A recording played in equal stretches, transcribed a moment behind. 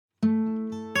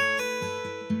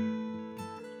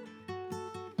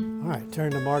All right,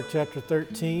 turn to Mark chapter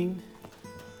 13,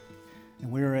 and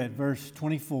we're at verse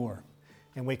 24.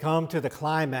 And we come to the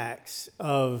climax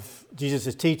of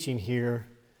Jesus' teaching here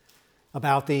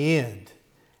about the end.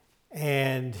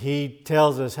 And he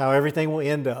tells us how everything will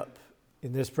end up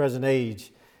in this present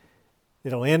age.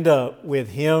 It'll end up with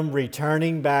him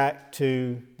returning back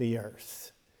to the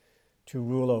earth to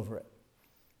rule over it.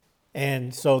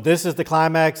 And so this is the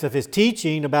climax of his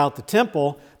teaching about the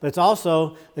temple, but it's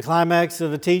also the climax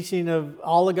of the teaching of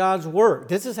all of God's work.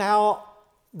 This is how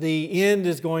the end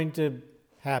is going to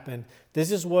happen. This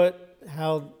is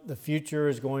how the future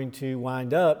is going to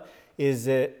wind up, is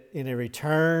that in a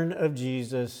return of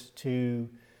Jesus to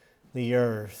the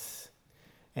earth.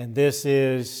 And this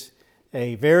is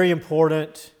a very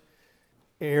important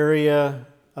area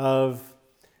of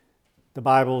the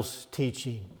Bible's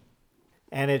teaching.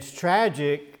 And it's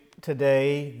tragic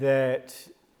today that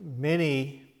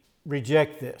many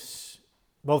reject this,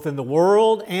 both in the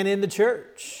world and in the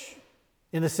church,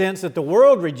 in the sense that the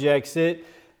world rejects it,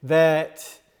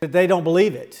 that they don't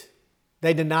believe it.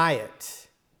 They deny it.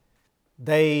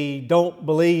 They don't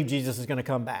believe Jesus is going to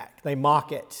come back. They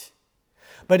mock it.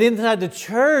 But inside the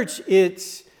church,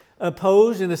 it's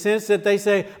opposed in the sense that they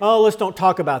say, oh, let's don't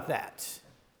talk about that.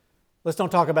 Let's don't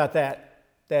talk about that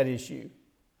issue.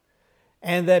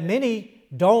 And that many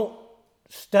don't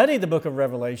study the book of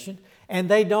Revelation, and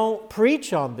they don't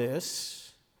preach on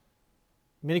this.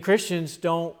 Many Christians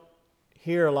don't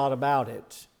hear a lot about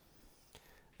it.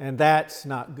 And that's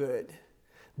not good.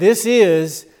 This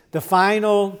is the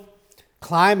final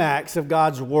climax of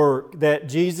God's work, that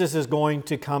Jesus is going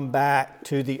to come back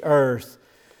to the earth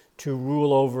to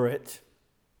rule over it.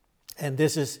 And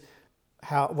this is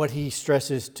what he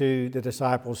stresses to the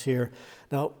disciples here.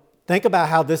 Now, think about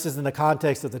how this is in the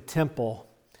context of the temple.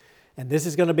 And this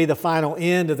is going to be the final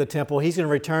end of the temple. He's going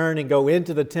to return and go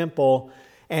into the temple,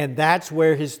 and that's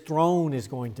where his throne is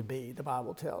going to be, the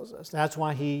Bible tells us. That's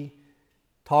why he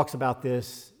talks about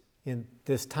this in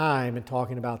this time and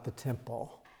talking about the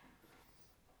temple.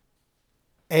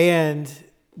 And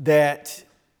that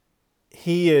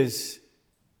he is,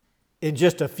 in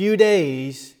just a few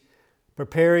days,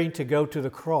 preparing to go to the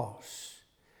cross.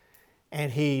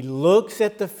 And he looks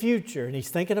at the future, and he's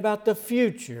thinking about the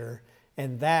future,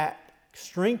 and that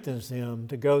strengthens him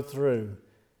to go through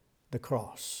the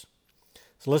cross.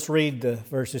 So let's read the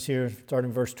verses here,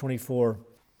 starting verse 24.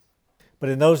 But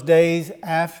in those days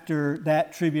after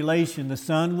that tribulation, the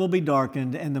sun will be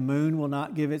darkened, and the moon will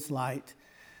not give its light.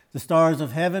 The stars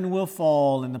of heaven will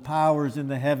fall, and the powers in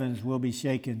the heavens will be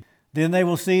shaken. Then they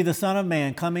will see the Son of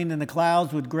Man coming in the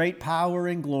clouds with great power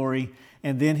and glory.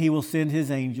 And then he will send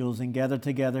his angels and gather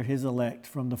together his elect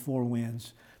from the four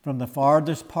winds, from the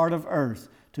farthest part of earth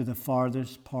to the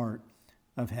farthest part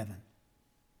of heaven.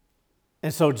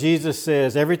 And so Jesus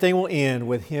says everything will end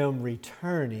with him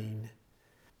returning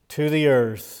to the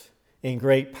earth in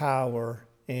great power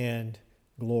and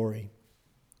glory.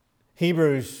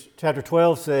 Hebrews chapter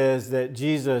 12 says that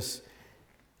Jesus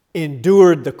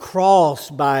endured the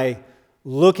cross by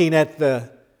looking at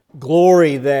the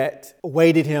glory that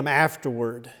awaited him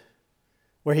afterward,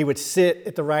 where he would sit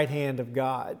at the right hand of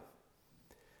God,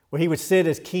 where he would sit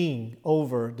as king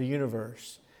over the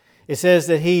universe. It says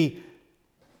that he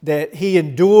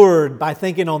endured by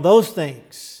thinking on those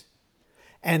things.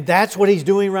 And that's what he's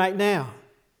doing right now.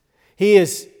 He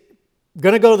is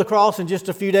going to go to the cross in just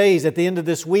a few days at the end of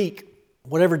this week,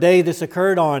 whatever day this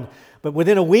occurred on. But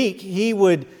within a week, he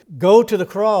would go to the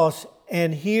cross,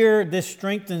 and here this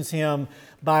strengthens him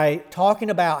by talking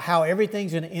about how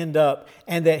everything's going to end up,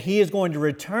 and that he is going to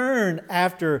return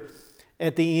at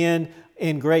the end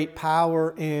in great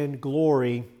power and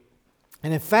glory.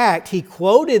 And in fact, he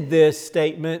quoted this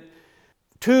statement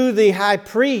to the high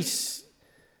priests,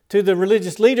 to the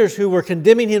religious leaders who were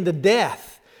condemning him to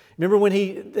death. Remember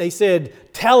when they said,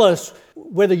 "Tell us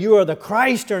whether you are the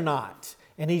Christ or not."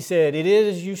 And he said, "It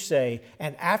is as you say,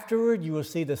 and afterward you will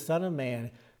see the Son of Man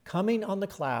coming on the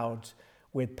clouds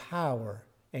with power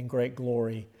and great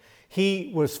glory." He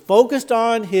was focused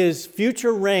on his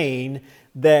future reign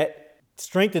that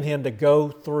strengthened him to go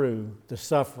through the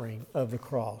suffering of the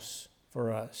cross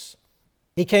for us.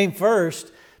 He came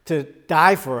first to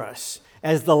die for us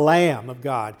as the Lamb of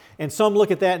God. And some look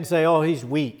at that and say, oh, he's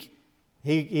weak.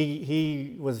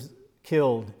 He was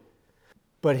killed.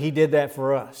 But he did that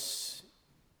for us.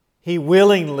 He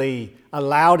willingly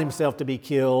allowed himself to be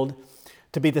killed,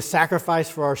 to be the sacrifice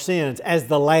for our sins as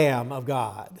the Lamb of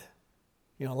God.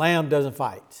 You know, lamb doesn't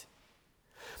fight.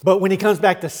 But when he comes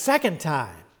back the second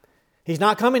time, he's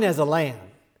not coming as a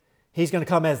lamb. He's going to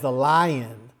come as the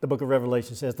Lion the book of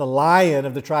Revelation says, the Lion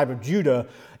of the tribe of Judah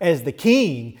as the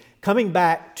king coming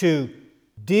back to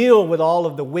deal with all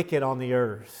of the wicked on the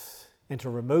earth and to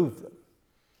remove them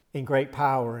in great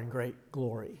power and great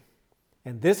glory.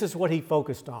 And this is what he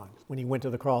focused on when he went to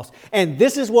the cross. And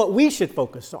this is what we should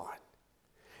focus on.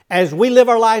 As we live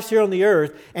our lives here on the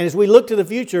earth, and as we look to the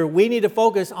future, we need to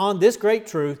focus on this great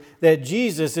truth that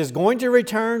Jesus is going to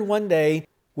return one day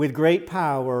with great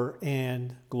power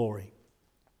and glory.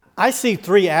 I see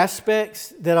three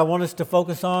aspects that I want us to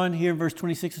focus on here in verse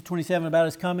 26 to 27 about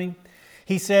His coming.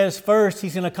 He says, first,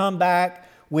 He's going to come back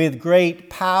with great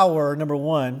power, number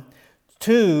one.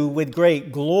 Two, with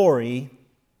great glory.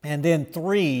 And then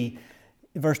three,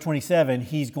 in verse 27,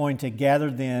 He's going to gather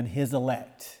then His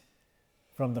elect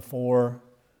from the four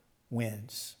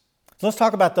winds. So let's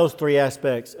talk about those three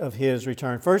aspects of His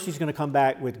return. First, He's going to come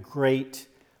back with great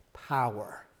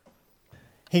power.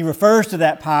 He refers to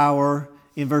that power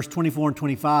in verse 24 and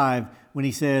 25 when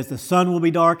he says, the sun will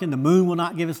be darkened, the moon will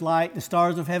not give its light, the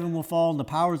stars of heaven will fall, and the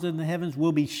powers in the heavens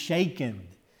will be shaken.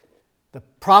 The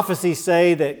prophecies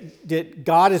say that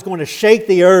God is going to shake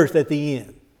the earth at the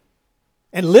end.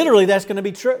 And literally that's going to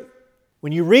be true.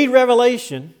 When you read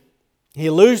Revelation, he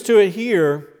alludes to it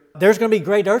here, there's going to be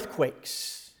great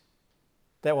earthquakes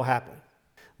that will happen.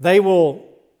 They will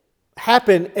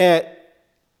happen at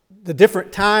the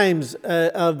different times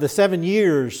of the 7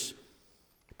 years.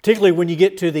 Particularly when you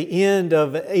get to the end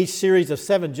of each series of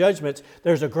 7 judgments,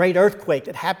 there's a great earthquake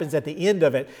that happens at the end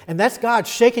of it. And that's God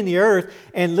shaking the earth.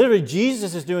 And literally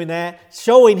Jesus is doing that,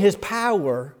 showing His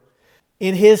power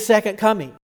in His second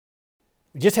coming.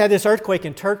 We just had this earthquake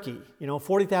in Turkey.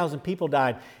 40,000 people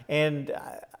died. And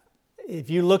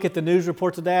if you look at the news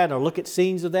reports of that or look at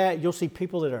scenes of that, you'll see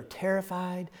people that are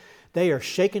terrified. They are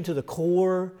shaken to the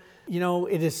core.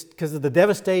 It is because of the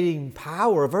devastating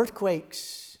power of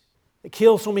earthquakes. It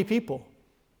kills so many people.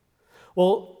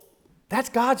 Well, that's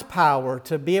God's power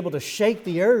to be able to shake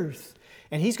the earth.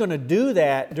 And He's going to do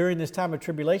that during this time of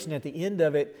tribulation. At the end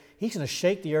of it, He's going to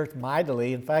shake the earth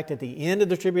mightily. In fact, at the end of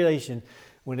the tribulation,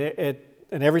 when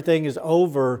and everything is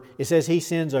over, it says He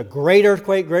sends a great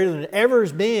earthquake, greater than it ever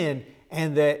has been,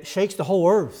 and that shakes the whole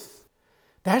earth.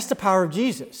 That's the power of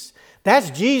Jesus.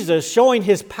 That's Jesus showing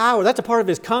His power. That's a part of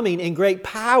His coming in great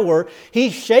power.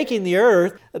 He's shaking the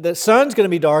earth. The sun's going to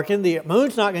be darkened. The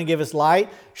moon's not going to give us light,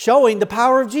 showing the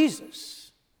power of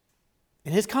Jesus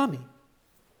in His coming.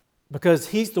 Because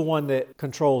He's the one that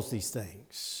controls these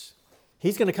things.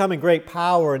 He's going to come in great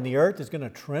power, and the earth is going to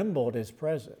tremble at His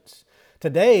presence.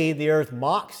 Today, the earth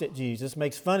mocks at Jesus,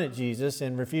 makes fun at Jesus,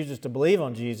 and refuses to believe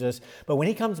on Jesus. But when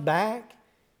He comes back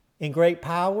in great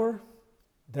power,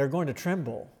 they're going to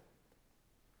tremble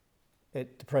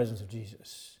at the presence of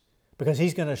Jesus, because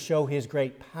He's going to show His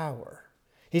great power.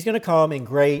 He's going to come in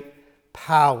great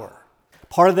power.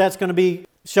 Part of that's going to be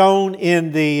shown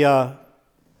in the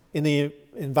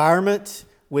environment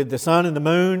with the sun and the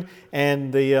moon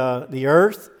and the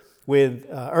earth with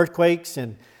earthquakes,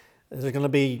 and there's going to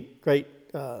be great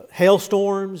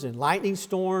hailstorms and lightning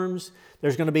storms.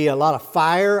 There's going to be a lot of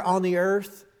fire on the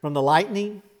earth from the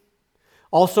lightning,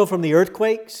 also from the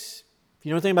earthquakes. If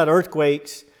you know anything about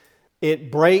earthquakes,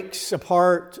 it breaks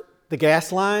apart the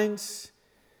gas lines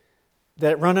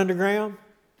that run underground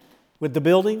with the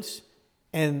buildings.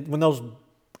 And when those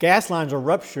gas lines are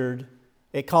ruptured,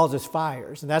 it causes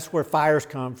fires. And that's where fires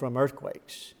come from,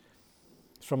 earthquakes.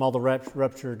 It's from all the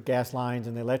ruptured gas lines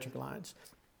and the electric lines.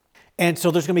 And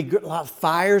so there's going to be a lot of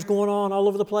fires going on all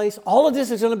over the place. All of this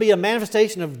is going to be a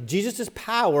manifestation of Jesus'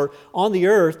 power on the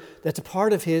earth that's a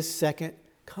part of His second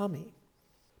coming.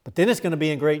 But then it's going to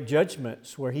be in great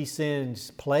judgments where He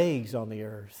sends plagues on the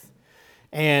earth.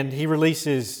 And He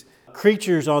releases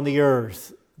creatures on the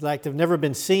earth like they've never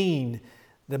been seen,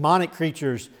 demonic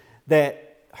creatures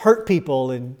that hurt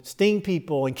people and sting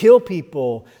people and kill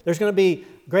people. There's going to be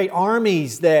great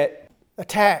armies that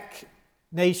attack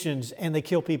nations and they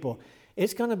kill people.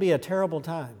 It's going to be a terrible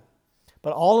time.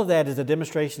 But all of that is a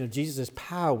demonstration of Jesus'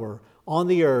 power on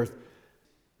the earth.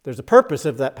 There's a purpose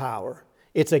of that power.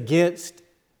 It's against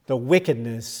the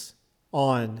wickedness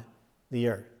on the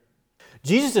earth.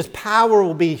 Jesus' power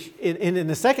will be in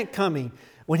the second coming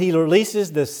when He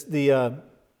releases the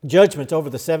judgments over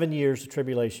the 7 years of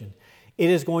tribulation. It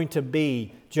is going to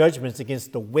be judgments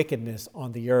against the wickedness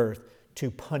on the earth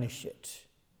to punish it.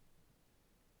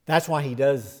 That's why He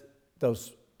does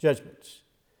those judgments.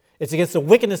 It's against the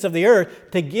wickedness of the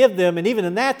earth to give them, and even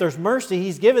in that there's mercy.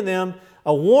 He's given them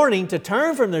a warning to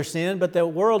turn from their sin, but the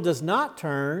world does not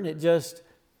turn. It just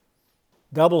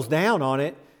doubles down on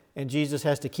it, and Jesus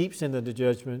has to keep sending the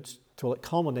judgments till it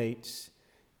culminates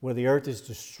where the earth is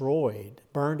destroyed,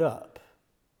 burned up.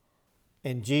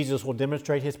 and Jesus will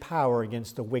demonstrate his power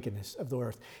against the wickedness of the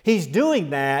earth. He's doing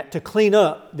that to clean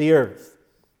up the earth.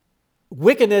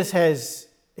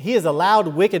 He has allowed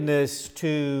wickedness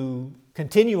to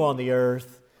continue on the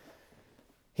earth.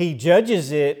 He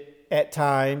judges it at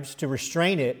times to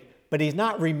restrain it, but he's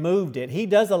not removed it. He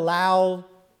does allow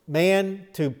man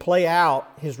to play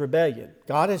out his rebellion.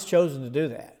 God has chosen to do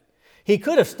that. He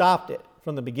could have stopped it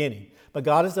from the beginning, but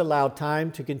God has allowed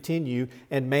time to continue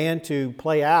and man to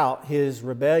play out his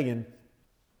rebellion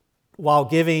while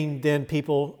giving then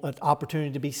people an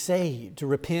opportunity to be saved, to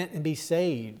repent and be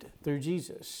saved through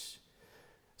Jesus.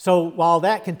 So while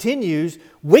that continues,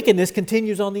 wickedness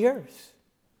continues on the earth.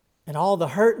 And all the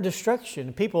hurt and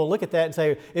destruction. People look at that and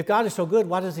say, if God is so good,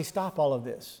 why does he stop all of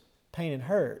this pain and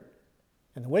hurt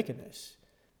and the wickedness?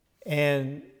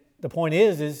 And the point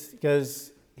is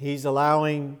because he's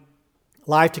allowing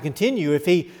life to continue. If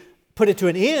he put it to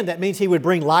an end, that means he would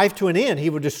bring life to an end. He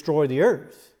would destroy the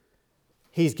earth.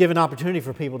 He's given opportunity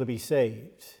for people to be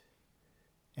saved.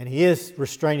 And he is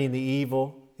restraining the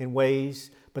evil in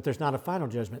ways, but there's not a final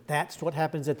judgment. That's what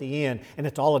happens at the end. And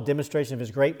it's all a demonstration of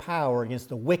his great power against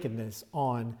the wickedness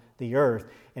on the earth.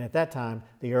 And at that time,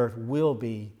 the earth will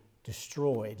be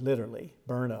destroyed, literally,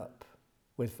 burned up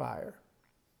with fire.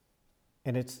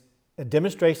 And it's a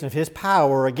demonstration of his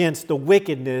power against the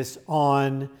wickedness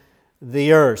on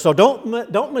the earth. So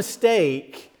don't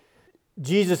mistake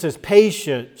Jesus'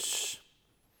 patience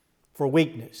for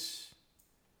weakness.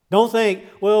 Don't think,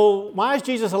 well, why is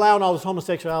Jesus allowing all this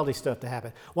homosexuality stuff to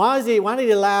happen? Why did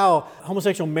he allow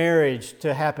homosexual marriage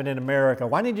to happen in America?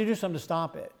 Why didn't he do something to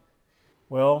stop it?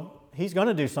 Well, he's going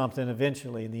to do something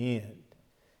eventually in the end.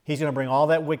 He's going to bring all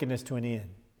that wickedness to an end.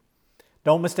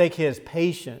 Don't mistake his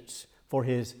patience for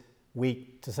his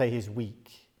to say he's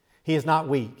weak. He is not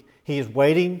weak. He is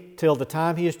waiting till the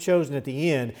time he is chosen at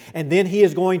the end, and then he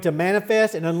is going to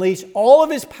manifest and unleash all of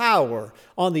his power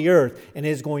on the earth, and it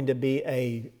is going to be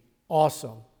an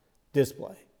awesome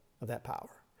display of that power.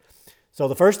 So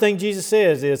the first thing Jesus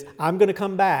says is, I'm going to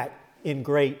come back in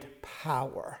great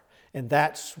power. And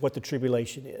that's what the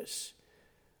tribulation is.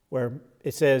 Where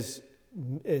it says,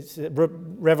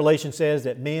 Revelation says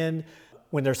that men,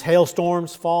 when there's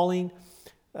hailstorms falling,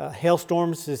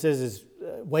 hailstorms, it says, is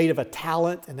weight of a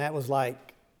talent. And that was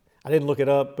like, I didn't look it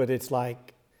up, but it's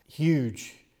like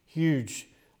huge,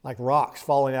 like rocks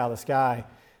falling out of the sky,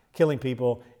 killing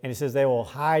people. And it says they will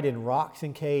hide in rocks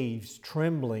and caves,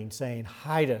 trembling, saying,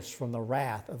 hide us from the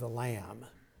wrath of the Lamb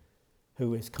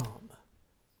who is come.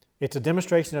 It's a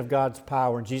demonstration of God's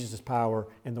power and Jesus' power,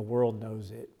 and the world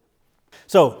knows it.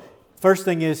 So, first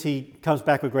thing is he comes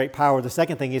back with great power. The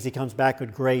second thing is he comes back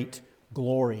with great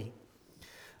glory.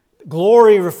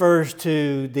 Glory refers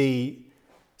to the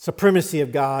supremacy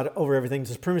of God over everything, the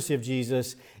supremacy of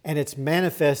Jesus, and it's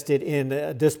manifested in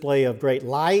a display of great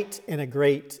light and a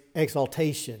great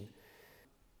exaltation.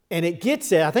 And it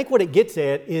gets at, I think what it gets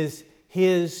at is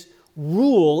his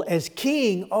rule as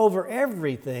king over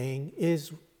everything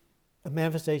is a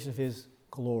manifestation of his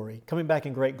glory. Coming back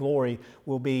in great glory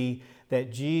will be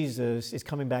that Jesus is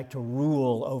coming back to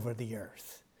rule over the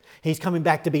earth. He's coming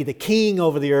back to be the king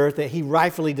over the earth that he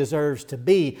rightfully deserves to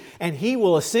be. And he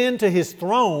will ascend to his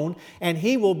throne and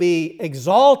he will be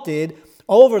exalted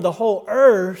over the whole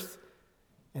earth.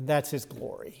 And that's his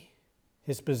glory.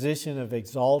 His position of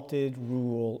exalted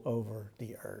rule over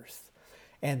the earth.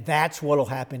 And that's what will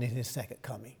happen in his second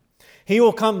coming. He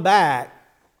will come back.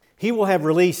 He will have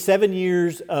released 7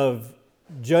 years of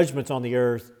judgments on the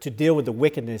earth to deal with the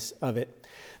wickedness of it.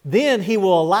 Then he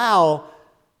will allow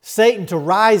Satan to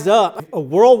rise up, a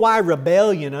worldwide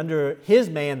rebellion under his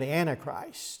man, the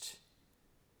Antichrist.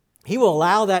 He will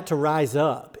allow that to rise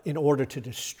up in order to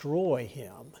destroy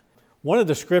him. One of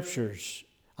the scriptures,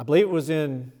 I believe it was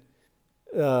in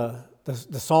the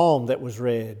psalm that was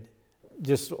read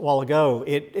just a while ago,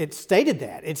 it stated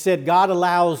that. It said God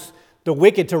allows the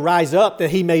wicked to rise up that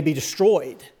he may be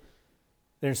destroyed.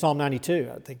 There in Psalm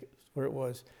 92, I think is where it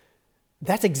was.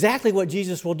 That's exactly what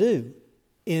Jesus will do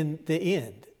in the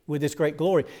end with this great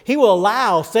glory. He will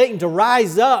allow Satan to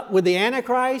rise up with the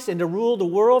Antichrist and to rule the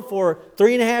world for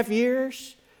 3.5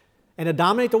 years and to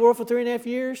dominate the world for 3.5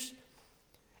 years.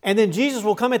 And then Jesus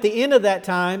will come at the end of that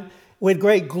time with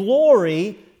great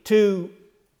glory to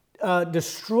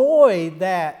destroy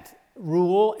that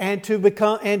rule and to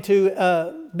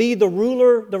be the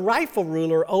ruler, the rightful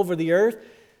ruler over the earth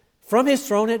from his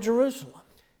throne at Jerusalem.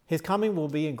 His coming will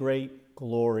be in great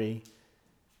glory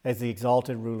as the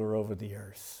exalted ruler over the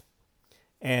earth.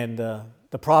 And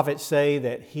the prophets say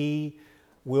that he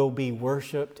will be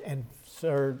worshipped and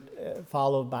served,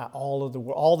 followed by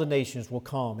all the nations will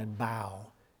come and bow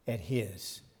at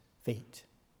his feet.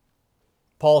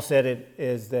 Paul said it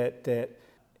is that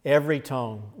every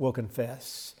tongue will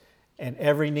confess and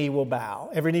every knee will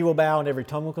bow. Every knee will bow and every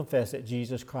tongue will confess that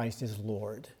Jesus Christ is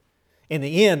Lord. In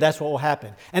the end, that's what will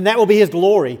happen. And that will be His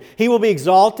glory. He will be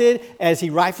exalted as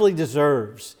He rightfully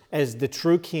deserves as the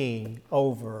true King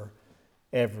over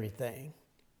everything.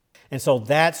 And so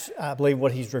that's, I believe,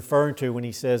 what He's referring to when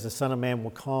He says the Son of Man will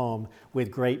come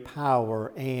with great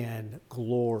power and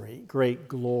glory, great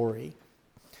glory.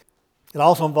 It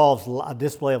also involves a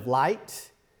display of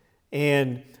light,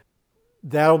 and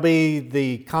that'll be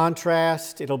the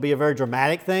contrast. It'll be a very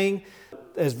dramatic thing.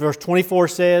 As verse 24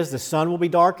 says, the sun will be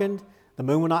darkened, the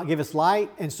moon will not give its light,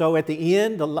 and so at the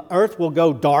end, the earth will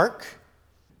go dark.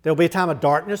 There'll be a time of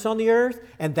darkness on the earth,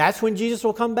 and that's when Jesus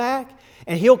will come back,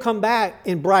 and He'll come back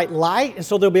in bright light, and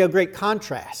so there'll be a great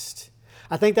contrast.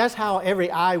 I think that's how every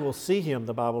eye will see Him,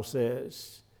 the Bible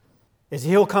says, is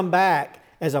He'll come back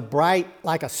as a bright,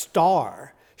 like a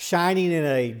star, shining in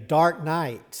a dark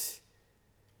night.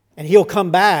 And He'll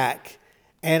come back,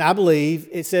 and I believe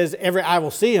it says every eye will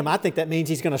see Him. I think that means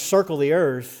He's going to circle the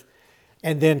earth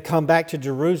and then come back to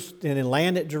Jerusalem and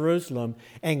land at Jerusalem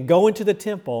and go into the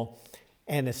temple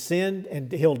and ascend,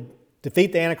 and He'll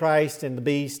defeat the Antichrist and the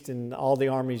beast and all the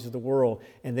armies of the world,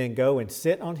 and then go and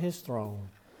sit on His throne.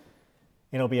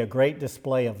 And it'll be a great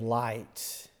display of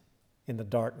light in the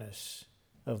darkness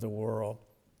of the world.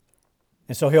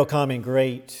 And so He'll come in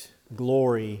great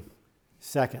glory,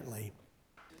 secondly.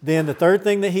 Then the third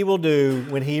thing that He will do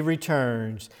when He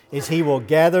returns is He will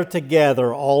gather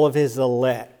together all of His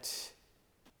elect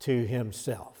to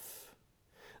Himself.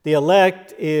 The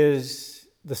elect is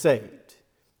the saved.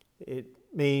 It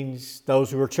means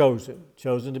those who are chosen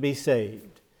to be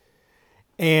saved.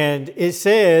 And it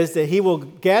says that He will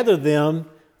gather them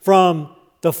from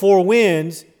the four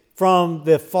winds, from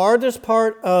the farthest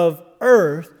part of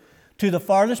earth to the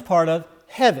farthest part of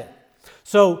heaven.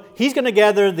 So He's going to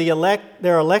gather the elect,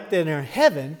 they're elected in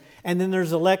heaven, and then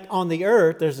there's elect on the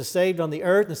earth. There's the saved on the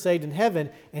earth and the saved in heaven,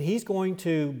 and He's going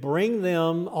to bring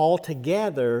them all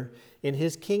together in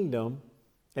His kingdom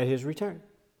at His return.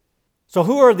 So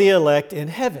who are the elect in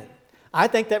heaven? I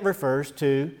think that refers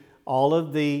to all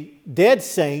of the dead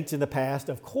saints in the past,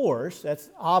 of course. That's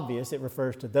obvious. It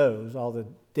refers to those, all the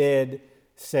dead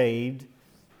saved.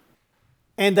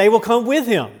 And they will come with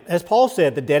Him. As Paul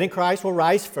said, the dead in Christ will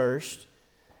rise first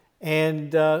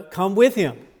and come with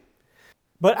Him.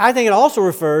 But I think it also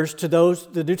refers to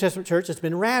the New Testament church that's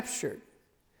been raptured.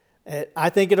 I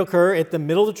think it'll occur at the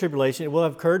middle of the tribulation. It will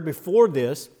have occurred before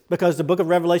this, because the book of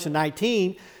Revelation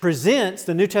 19 presents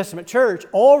the New Testament church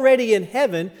already in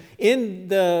heaven in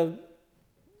their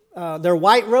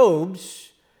white robes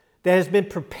that has been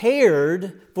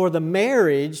prepared for the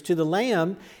marriage to the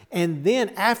Lamb. And then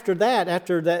after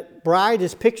that bride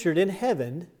is pictured in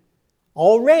heaven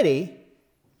already,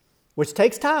 which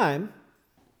takes time,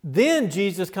 then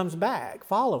Jesus comes back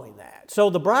following that. So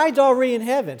the bride's already in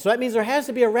heaven. So that means there has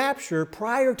to be a rapture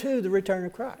prior to the return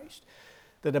of Christ.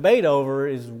 The debate over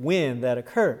is when that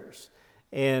occurs.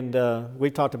 And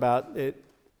we talked about it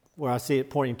where I see it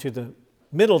pointing to the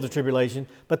middle of the tribulation.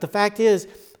 But the fact is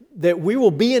that we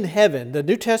will be in heaven. The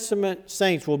New Testament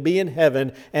saints will be in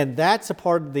heaven, and that's a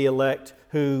part of the elect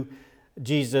who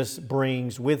Jesus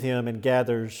brings with Him and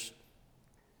gathers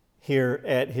here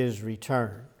at His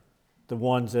return, the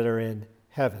ones that are in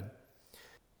heaven.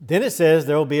 Then it says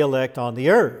there will be elect on the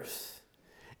earth.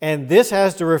 And this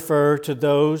has to refer to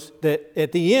those that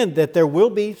at the end, that there will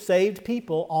be saved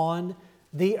people on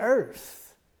the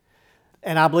earth.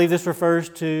 And I believe this refers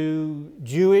to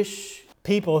Jewish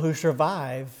people who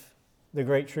survive the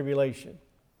Great Tribulation.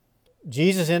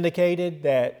 Jesus indicated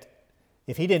that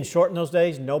if He didn't shorten those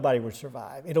days, nobody would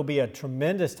survive. It'll be a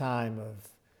tremendous time of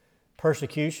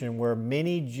persecution where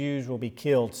many Jews will be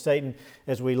killed. Satan,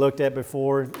 as we looked at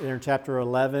before in chapter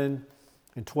 11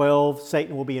 and 12,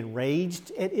 Satan will be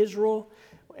enraged at Israel,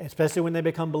 especially when they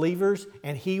become believers,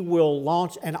 and he will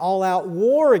launch an all-out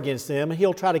war against them.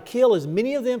 He'll try to kill as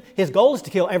many of them. His goal is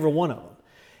to kill every one of them.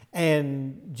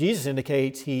 And Jesus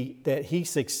indicates that he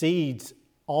succeeds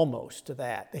almost to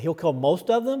that He'll kill most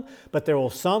of them, but there will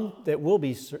some that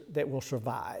will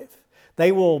survive.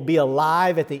 They will be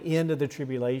alive at the end of the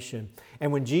tribulation.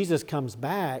 And when Jesus comes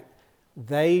back,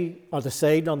 they are the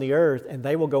saved on the earth, and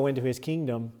they will go into His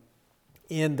kingdom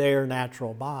in their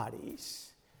natural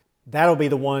bodies. That'll be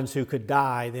the ones who could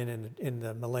die then in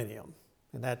the millennium.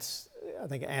 And that's, I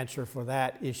think, an answer for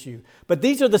that issue. But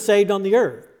these are the saved on the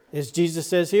earth. As Jesus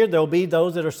says here, there will be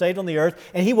those that are saved on the earth,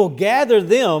 and He will gather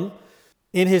them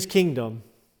in His kingdom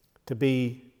to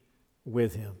be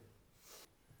with Him.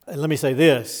 And let me say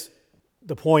this.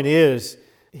 The point is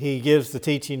he gives the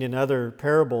teaching in other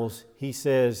parables. He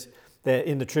says that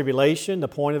in the tribulation, the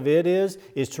point of it is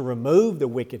to remove the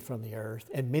wicked from the earth,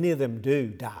 and many of them do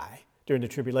die during the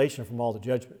tribulation from all the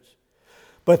judgments.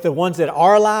 But the ones that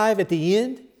are alive at the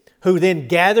end, who then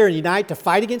gather and unite to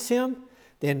fight against him,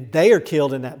 then they are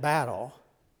killed in that battle.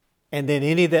 And then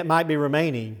any that might be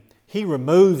remaining, he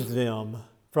removes them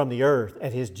from the earth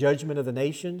at his judgment of the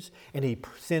nations, and he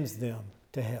sends them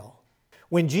to hell.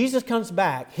 When Jesus comes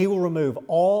back, he will remove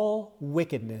all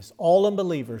wickedness, all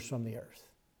unbelievers from the earth.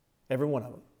 Every one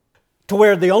of them. To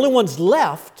where the only ones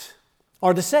left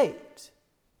are the saved.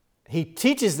 He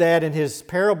teaches that in his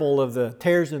parable of the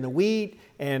tares and the wheat,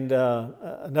 and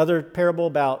another parable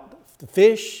about the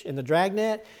fish and the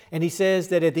dragnet. And he says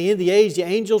that at the end of the age, the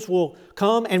angels will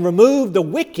come and remove the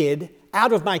wicked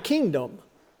out of my kingdom.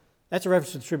 That's a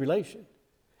reference to the tribulation.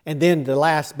 And then the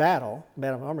last battle, the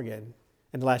battle of Armageddon,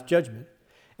 and the last judgment.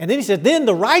 And then he says, then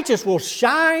the righteous will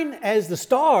shine as the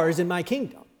stars in my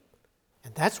kingdom.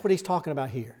 And that's what he's talking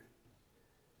about here.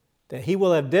 That he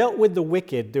will have dealt with the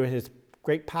wicked during his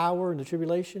great power in the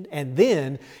tribulation, and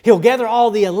then he'll gather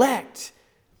all the elect,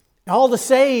 all the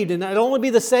saved, and it'll only be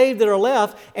the saved that are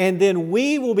left, and then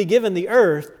we will be given the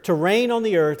earth to reign on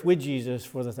the earth with Jesus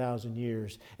for the 1,000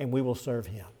 years, and we will serve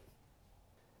him.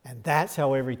 And that's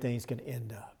how everything's going to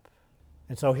end up.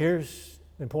 And so here's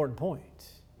the important point.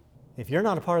 If you're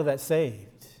not a part of that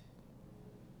saved,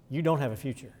 you don't have a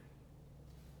future.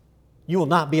 You will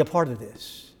not be a part of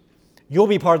this. You'll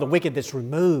be part of the wicked that's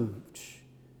removed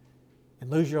and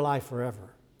lose your life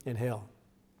forever in hell.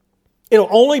 It'll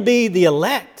only be the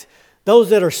elect,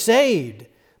 those that are saved,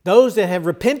 those that have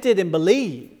repented and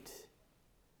believed.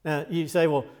 Now, you say,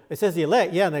 well, it says the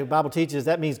elect. Yeah, and the Bible teaches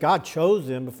that means God chose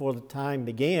them before the time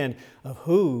began of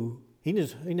who. He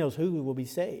knows who will be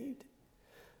saved.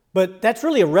 But that's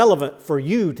really irrelevant for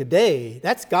you today.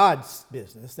 That's God's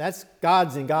business. That's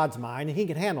God's in God's mind, and he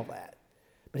can handle that.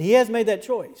 But he has made that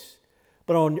choice.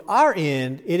 But on our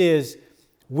end, it is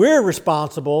we're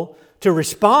responsible to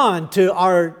respond to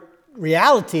our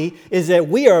reality is that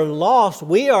we are lost.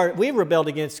 We rebelled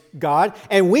against God,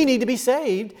 and we need to be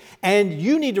saved. And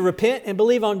you need to repent and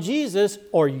believe on Jesus,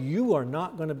 or you are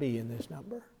not going to be in this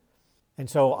number. And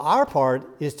so our part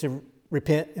is to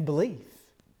repent and believe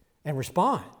and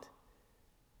respond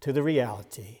to the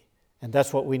reality. And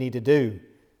that's what we need to do.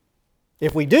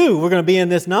 If we do, we're going to be in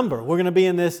this number. We're going to be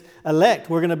in this elect.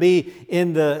 We're going to be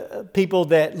in the people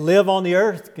that live on the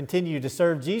earth, continue to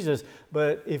serve Jesus.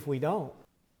 But if we don't,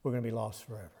 we're going to be lost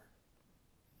forever.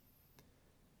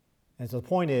 And so the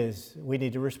point is, we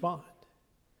need to respond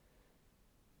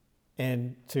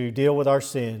and to deal with our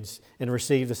sins and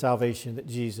receive the salvation that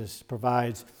Jesus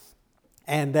provides,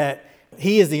 and that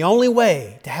he is the only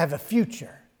way to have a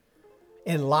future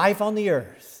in life on the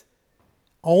earth.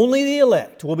 Only the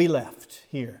elect will be left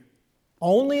here.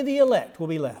 Only the elect will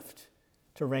be left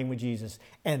to reign with Jesus.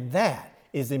 And that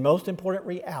is the most important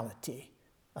reality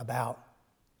about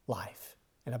life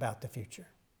and about the future.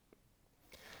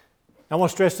 I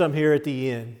want to stress something here at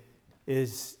the end.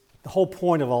 Is the whole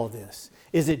point of all of this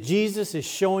is that Jesus is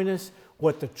showing us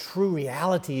what the true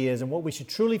reality is and what we should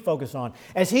truly focus on.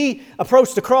 As he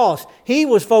approached the cross, he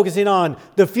was focusing on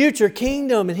the future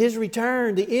kingdom and his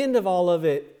return, the end of all of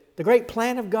it, the great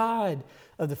plan of God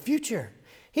of the future.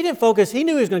 He didn't focus, he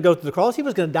knew he was going to go through the cross. He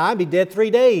was going to die and be dead 3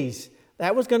 days.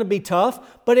 That was going to be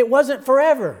tough, but it wasn't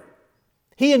forever.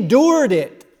 He endured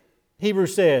it,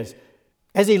 Hebrews says,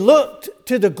 as he looked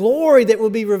to the glory that will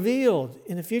be revealed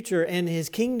in the future and his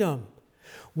kingdom.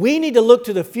 We need to look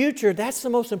to the future. That's the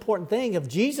most important thing of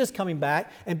Jesus coming back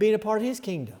and being a part of his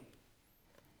kingdom.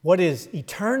 What is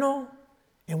eternal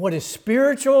and what is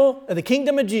spiritual of the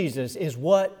kingdom of Jesus is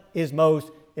what is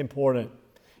most important.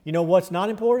 You know what's not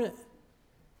important?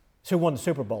 It's who won the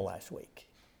Super Bowl last week.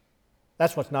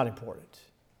 That's what's not important.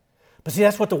 But see,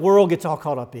 that's what the world gets all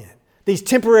caught up in. These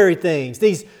temporary things,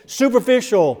 these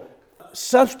superficial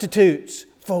substitutes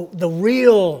for the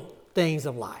real things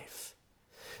of life.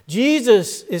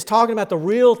 Jesus is talking about the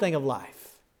real thing of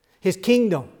life, his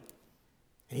kingdom,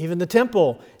 and even the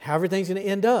temple, how everything's going to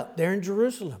end up there in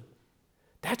Jerusalem.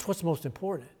 That's what's most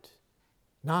important,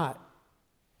 not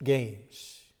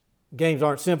games. Games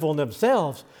aren't sinful in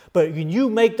themselves, but when you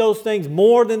make those things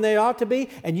more than they ought to be,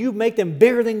 and you make them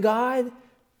bigger than God,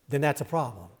 then that's a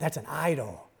problem. That's an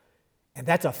idol. And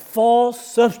that's a false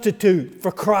substitute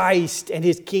for Christ and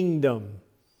his kingdom.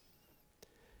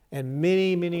 And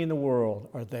many, many in the world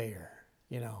are there,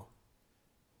 you know.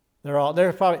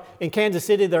 They're probably, in Kansas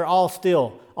City, they're all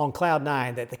still on cloud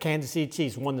nine that the Kansas City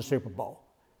Chiefs won the Super Bowl.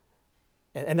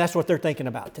 And that's what they're thinking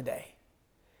about today.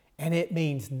 And it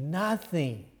means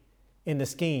nothing in the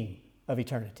scheme of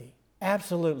eternity?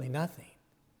 Absolutely nothing.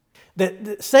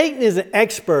 Satan is an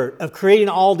expert of creating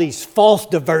all these false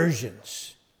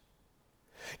diversions,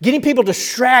 getting people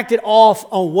distracted off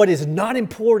on what is not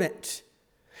important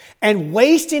and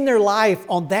wasting their life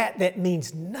on that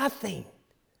means nothing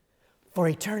for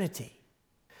eternity.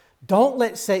 Don't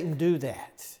let Satan do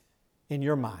that in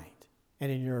your mind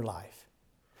and in your life.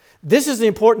 This is the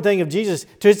important thing of Jesus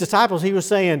to his disciples. He was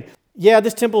saying, yeah,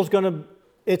 this temple is going to,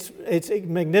 it's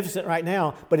magnificent right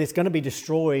now, but it's going to be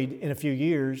destroyed in a few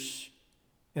years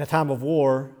in a time of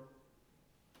war.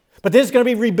 But then it's going to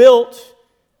be rebuilt,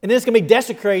 and then it's going to be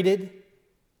desecrated.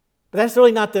 But that's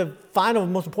really not the final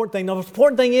most important thing. The most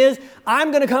important thing is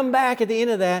I'm going to come back at the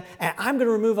end of that, and I'm going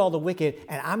to remove all the wicked,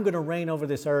 and I'm going to reign over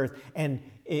this earth. And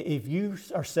if you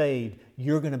are saved,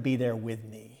 you're going to be there with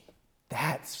me.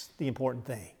 That's the important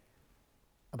thing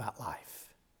about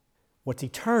life. What's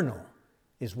eternal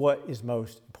is what is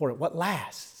most important. What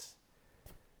lasts?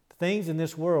 The things in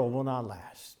this world will not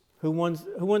last. Who wins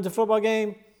a football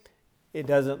game? It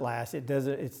doesn't last.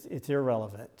 It's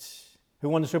irrelevant. Who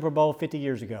won the Super Bowl 50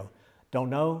 years ago? Don't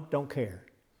know, don't care.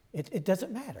 It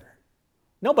doesn't matter.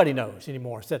 Nobody knows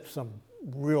anymore except some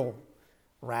real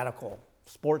radical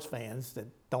sports fans that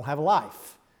don't have a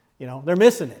life. They're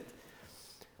missing it.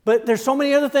 But there's so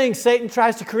many other things Satan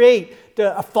tries to create,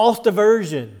 a false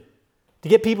diversion, to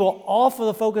get people off of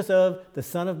the focus of the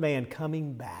Son of Man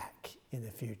coming back in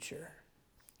the future.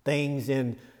 Things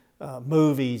in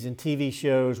movies and TV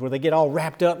shows where they get all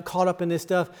wrapped up and caught up in this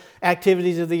stuff,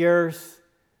 activities of the earth,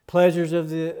 pleasures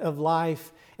of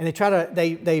life, and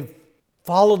they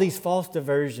follow these false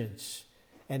diversions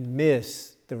and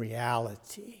miss the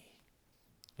reality.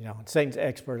 And Satan's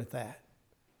expert at that.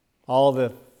 All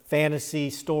the fantasy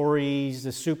stories, the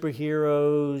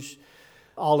superheroes,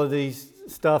 all of these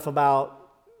stuff about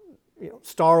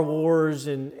Star Wars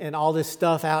and all this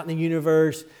stuff out in the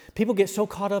universe. People get so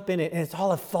caught up in it, and it's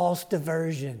all a false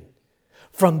diversion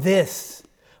from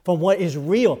what is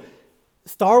real.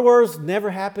 Star Wars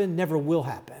never happened, never will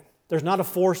happen. There's not a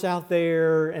force out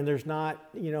there, and there's not,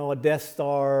 a Death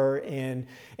Star, and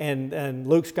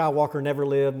Luke Skywalker never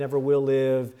lived, never will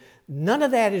live. None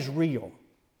of that is real.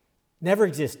 Never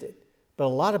existed. But a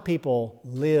lot of people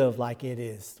live like it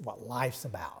is what life's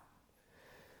about.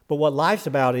 But what life's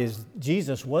about is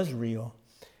Jesus was real,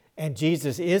 and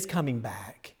Jesus is coming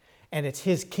back, and it's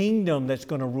His kingdom that's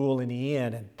going to rule in the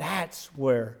end, and that's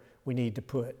where we need to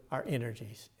put our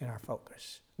energies and our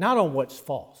focus. Not on what's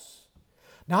false.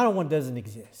 Not on what doesn't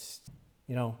exist.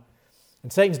 And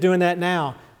Satan's doing that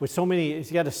now with so many.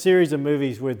 He's got a series of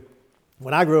movies with,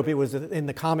 when I grew up, it was in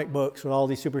the comic books with all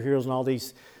these superheroes and all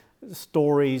these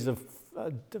stories of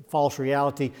false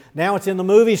reality. Now it's in the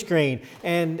movie screen,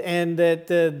 and that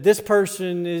this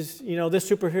person is, this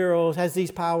superhero has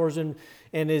these powers and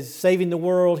is saving the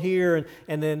world here,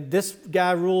 and then this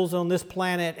guy rules on this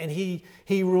planet, and he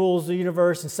rules the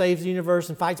universe and saves the universe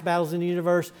and fights battles in the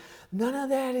universe. None of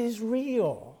that is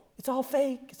real. It's all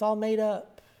fake. It's all made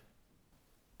up.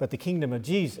 But the kingdom of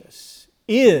Jesus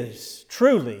is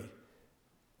truly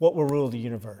what will rule the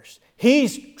universe.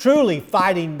 He's truly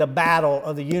fighting the battle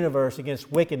of the universe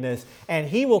against wickedness, and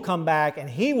He will come back and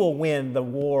He will win the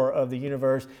war of the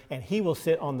universe, and He will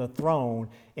sit on the throne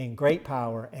in great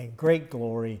power and great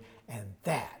glory, and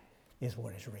that is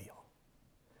what is real.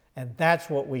 And that's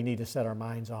what we need to set our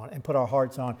minds on and put our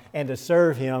hearts on, and to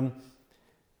serve Him,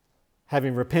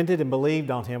 having repented and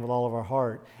believed on Him with all of our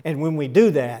heart. And when we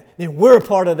do that, then we're a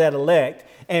part of that elect,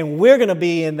 and we're going to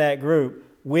be in that group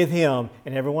with Him,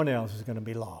 and everyone else is going to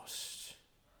be lost.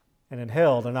 And in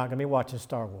hell, they're not going to be watching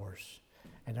Star Wars,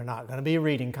 and they're not going to be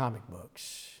reading comic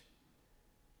books.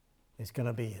 It's going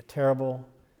to be a terrible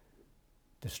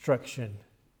destruction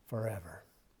forever.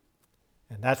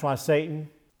 And that's why Satan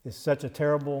is such a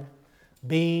terrible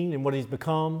being and what he's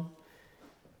become.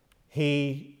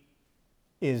 He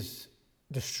is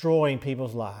destroying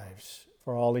people's lives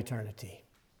for all eternity.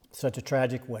 Such a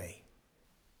tragic way.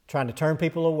 Trying to turn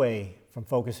people away from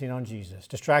focusing on Jesus,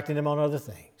 distracting them on other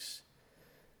things.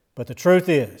 But the truth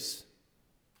is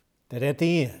that at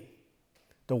the end,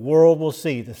 the world will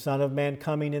see the Son of Man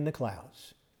coming in the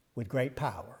clouds with great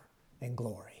power and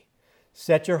glory.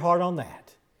 Set your heart on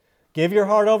that. Give your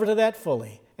heart over to that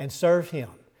fully and serve Him.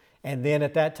 And then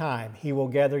at that time, He will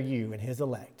gather you and His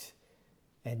elect,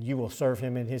 and you will serve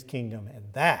Him in His kingdom. And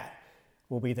that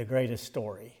will be the greatest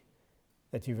story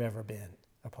that you've ever been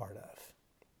a part of.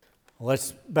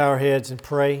 Let's bow our heads and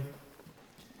pray.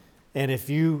 And if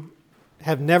you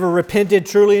have never repented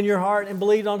truly in your heart and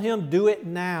believed on Him, do it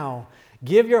now.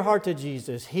 Give your heart to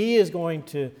Jesus. He's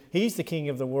the King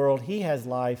of the world. He has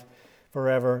life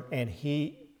forever, and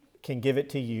He can give it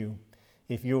to you.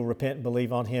 if you'll repent and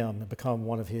believe on Him and become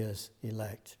one of His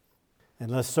elect.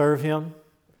 And let's serve Him,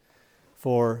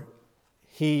 for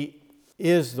He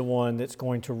is the one that's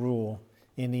going to rule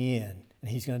in the end, and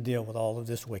He's going to deal with all of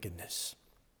this wickedness.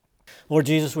 Lord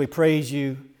Jesus, we praise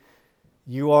You.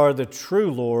 You are the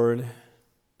true Lord,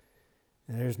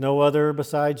 and there's no other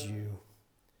besides You.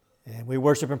 And we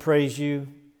worship and praise You,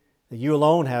 that You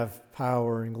alone have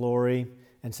power and glory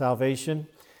and salvation.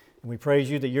 And we praise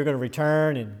You that You're going to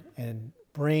return and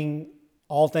bring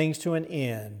all things to an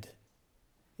end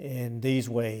in these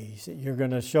ways. That You're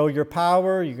going to show Your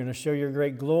power, You're going to show Your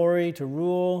great glory to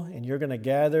rule, and You're going to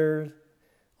gather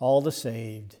all the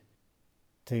saved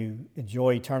to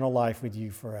enjoy eternal life with You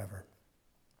forever.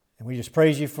 And we just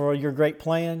praise You for Your great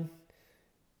plan,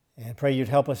 and pray You'd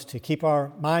help us to keep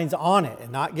our minds on it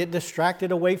and not get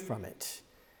distracted away from it.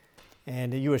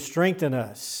 And that You would strengthen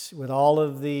us with all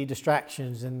of the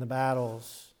distractions and the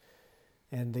battles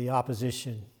and the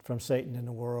opposition from Satan in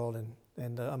the world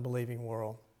and the unbelieving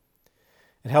world.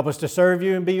 And help us to serve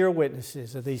You and be Your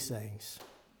witnesses of these things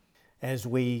as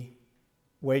we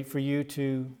wait for You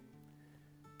to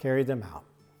carry them out.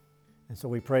 And so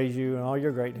we praise You in all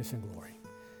Your greatness and glory.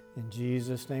 In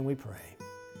Jesus' name we pray.